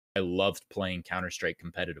I loved playing Counter-Strike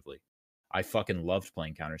competitively. I fucking loved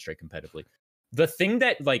playing Counter-Strike competitively. The thing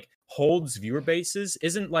that like holds viewer bases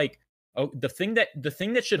isn't like, oh, the thing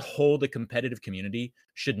that should hold a competitive community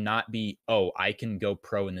should not be, oh, I can go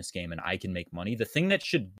pro in this game and I can make money. The thing that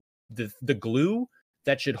should the glue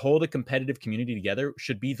that should hold a competitive community together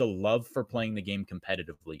should be the love for playing the game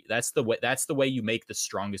competitively. That's the way you make the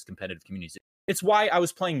strongest competitive communities. It's why I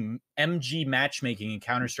was playing MG matchmaking in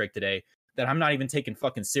Counter-Strike today that I'm not even taking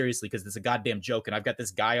fucking seriously because it's a goddamn joke, and I've got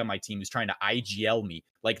this guy on my team who's trying to IGL me.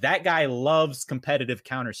 Like, that guy loves competitive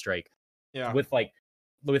Counter-Strike. Yeah.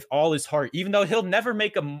 With all his heart, even though he'll never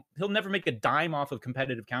make a dime off of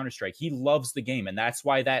competitive Counter-Strike. He loves the game, and that's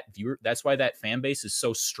why that fan base is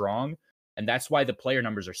so strong, and that's why the player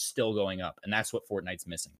numbers are still going up, and that's what Fortnite's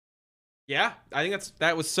missing. Yeah, I think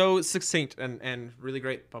that was so succinct and really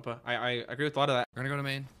great, Papa. I agree with a lot of that. We're gonna go to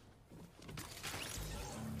main.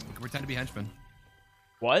 We can pretend to be henchmen.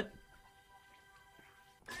 What?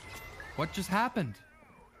 What just happened?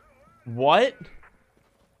 What?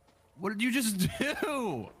 What did you just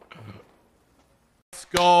do? Let's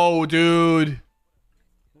go, dude.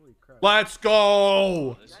 Holy crap. Let's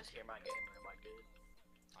go. This is here, my game.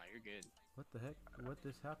 Oh, you're good. What the heck? What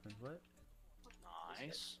just happened? What?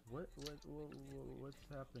 Nice. What's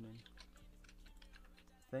happening?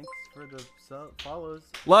 Thanks for the follows.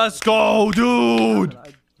 Let's go, dude.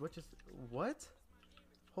 What?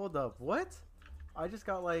 Hold up. What? I just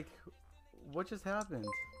got like, what just happened?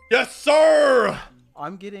 Yes, sir.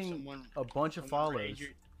 I'm getting a bunch of follows.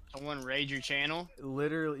 Someone raid your channel?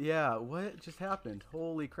 Literally, yeah. What just happened?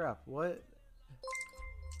 Holy crap. What?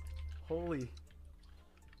 Holy.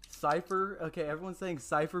 Cypher? Okay, everyone's saying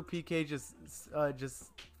Cypher PK just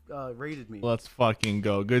raided me. Let's fucking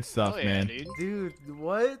go. Good stuff, yeah, man. Dude,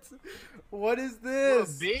 what? What is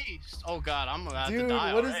this? You're a beast. Oh god, I'm about to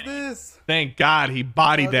die. Dude, what is already. this? Thank God he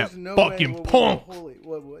bodied that no fucking way. punk. Holy,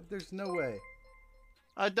 what? There's no way.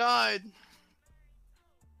 I died.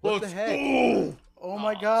 What the heck? Oh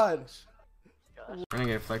my god. We're gonna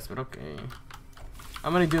get flex, but okay.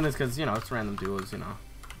 I'm only doing this because, you know, it's random duos, you know.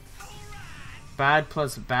 Bad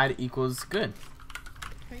plus bad equals good.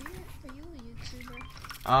 Are you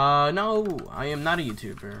a YouTuber? No, I am not a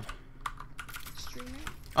YouTuber. Streamer?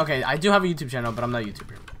 Okay, I do have a YouTube channel, but I'm not a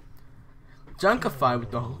YouTuber. Junkify with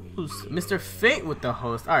the host. Mr. Fate with the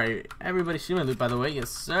host. Alright, everybody streaming loot, by the way. Yes,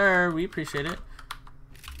 sir. We appreciate it.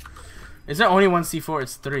 Is there only one C4?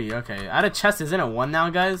 It's 3. Okay. Out of chest, isn't it 1 now,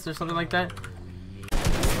 guys? Or something like that?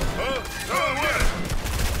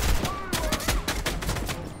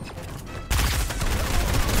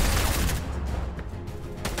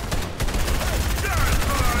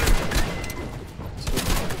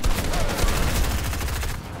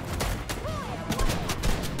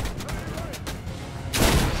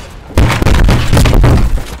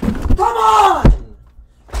 Come on!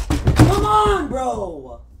 Come on,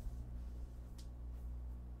 bro!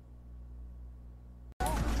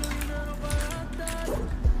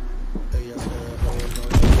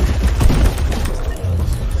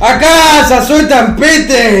 ¡A casa! ¡Soy tan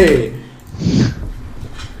pete!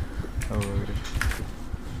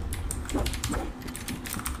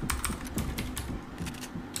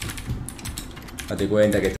 Date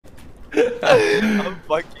cuenta que...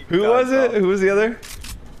 Who was it? Who was the other?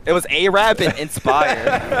 It was Arab and Inspired.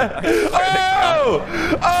 Oh!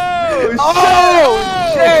 Oh!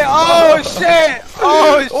 Oh! Shit! Oh shit!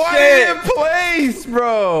 Oh shit! Why are you in place,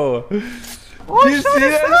 bro? Oh, Did you see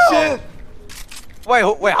that shit?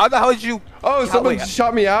 Wait, how the hell did you... Oh, someone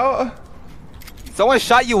shot me out? Someone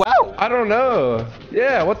shot you out? I don't know.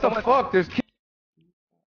 Yeah, what the fuck? There's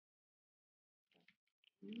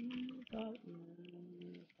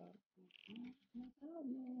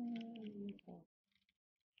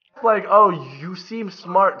like, oh, you seem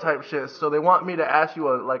smart type shit, so they want me to ask you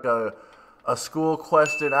a school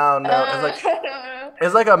question. I don't know.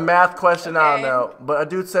 It's like a math question. Okay. I don't know. But a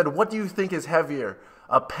dude said, what do you think is heavier,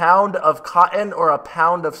 a pound of cotton or a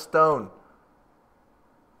pound of stone?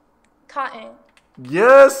 Cotton.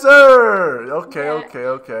 Yes, sir. Okay,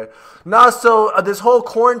 okay. Nah, so this whole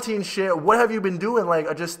quarantine shit, what have you been doing?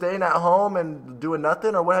 Like, just staying at home and doing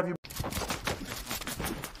nothing, or what have you?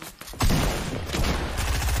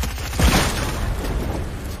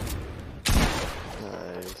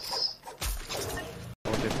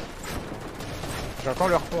 J'ai encore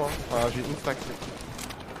leur point, hein. Enfin, j'ai une stack.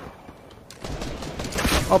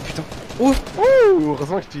 Oh putain. Oh,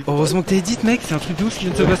 heureusement que t'as edit, mec, c'est un truc de ouf qui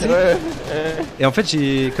vient de se passer. Ouais. Et en fait,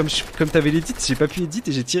 comme t'avais l'edit, j'ai pas pu edit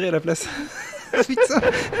et j'ai tiré à la place. Putain.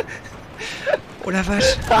 Oh la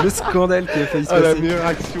vache, le scandale qui a failli se passer. La meilleure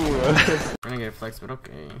action là. We're gonna get flex, but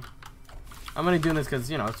okay. I'm only doing this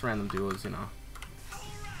because, you know, it's random duos, you know.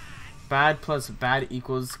 Bad plus bad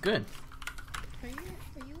equals good. Are you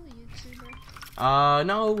a YouTuber?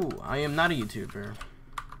 No, I am not a YouTuber.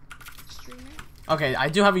 Streamer? Okay, I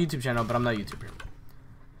do have a YouTube channel, but I'm not a YouTuber.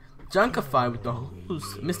 Junkify with the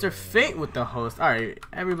host. Mr. Fate with the host. Alright,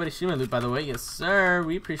 everybody streaming loot, by the way. Yes, sir.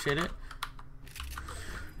 We appreciate it.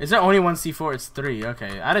 Is there only one C4? It's 3.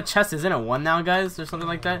 Okay. Out of chest, isn't it 1 now, guys? Or something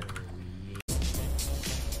like that?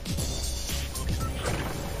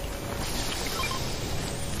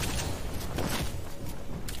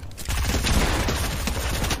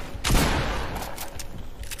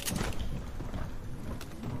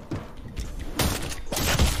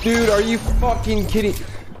 Dude, are you fucking kidding?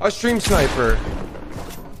 A stream sniper.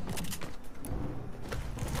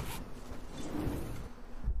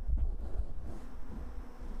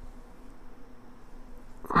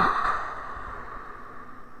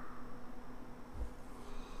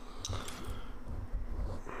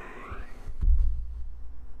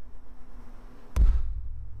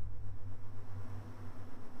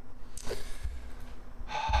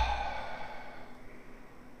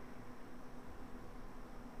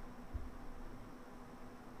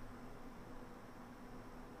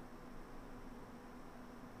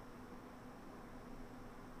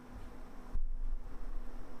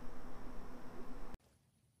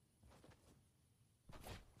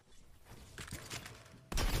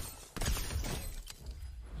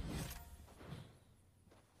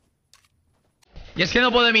 Y es que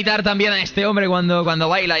no puedo imitar también a este hombre cuando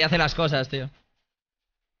baila y hace las cosas, tío.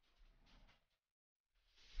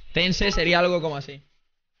 Tense sería algo como así.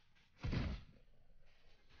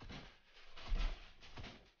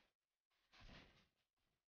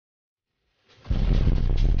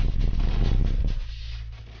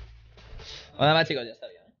 Hola, chicos, ya está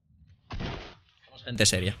bien. Somos gente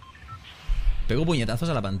seria. Pego puñetazos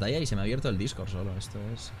a la pantalla y se me ha abierto el Discord solo. Esto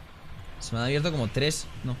es... Se me ha abierto como 3...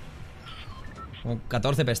 No. Como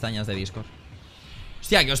 14 pestañas de Discord.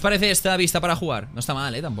 Hostia, ¿qué os parece esta vista para jugar? No está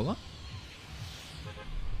mal, tampoco.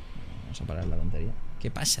 Vamos a parar la tontería. ¿Qué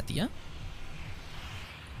pasa, tía?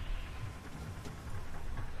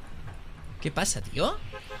 ¿Qué pasa, tío?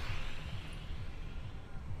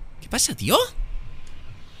 ¿Qué pasa, tío?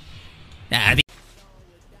 Ah, tío.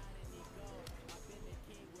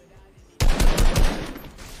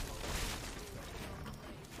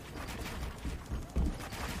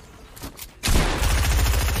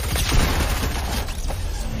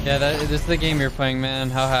 Yeah, this is the game you're playing, man.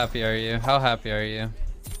 How happy are you? How happy are you?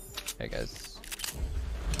 Hey, guys.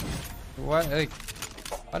 What? Like,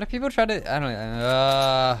 why do people try to? I don't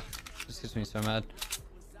know. This gets me so mad.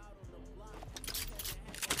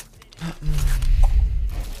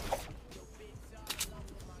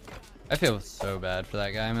 I feel so bad for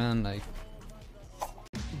that guy, man. Like.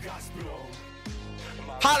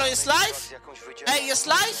 Halo, jest live? Ej, jest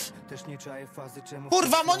live?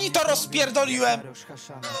 Kurwa, monitor rozpierdoliłem!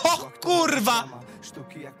 O kurwa!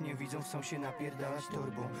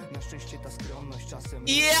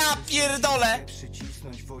 Ja pierdolę!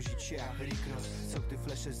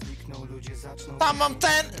 Tam mam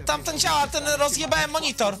tamten działa, ten rozjebałem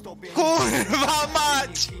monitor! Kurwa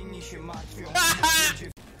mać!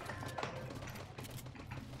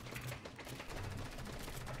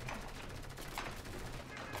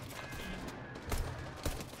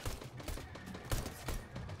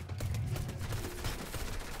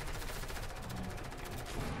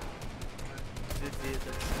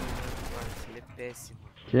 Ele é péssimo.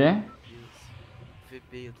 Quê?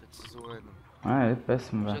 VB, eu tô te zoando. Ah, ele é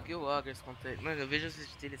péssimo, velho. Joguei o Ogres contra ele. Mano, eu vejo os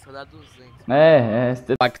vídeos dele, só dá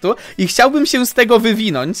 200. Faktu. I chciałbym się z tego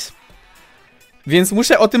wywinąć. Więc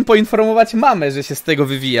muszę o tym poinformować mamę, że się z tego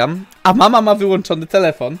wywijam. A mama ma wyłączony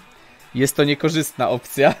telefon. Jest to niekorzystna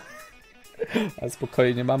opcja. A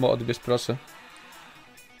spokojnie, mamo, odbierz proszę.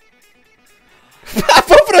 A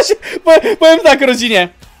poproszę, powiem tak rodzinie.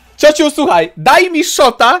 Ciociu, słuchaj, daj mi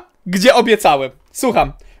shota, gdzie obiecałem.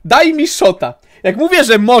 Słucham, daj mi shota. Jak mówię,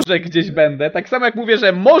 że może gdzieś będę, tak samo jak mówię,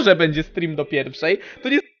 że może będzie stream do pierwszej, to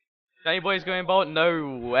nie... Danny Boy's going bolt? No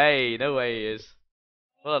way he is.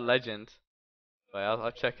 What a legend. Wait,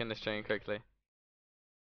 I'll check in the stream quickly.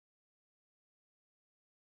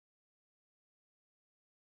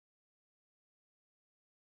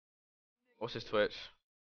 What's his Twitch?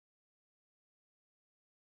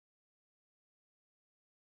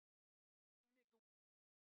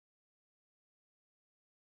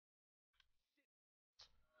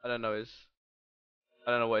 I don't know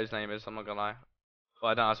what his name is, I'm not gonna lie.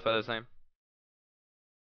 Well, I don't know how to spell his name.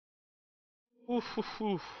 Oof, oof,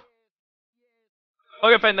 oof. I'll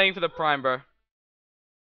go for a name for the prime, bro.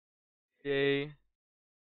 Yay.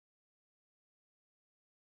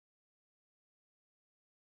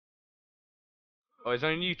 Oh, it's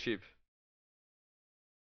on YouTube.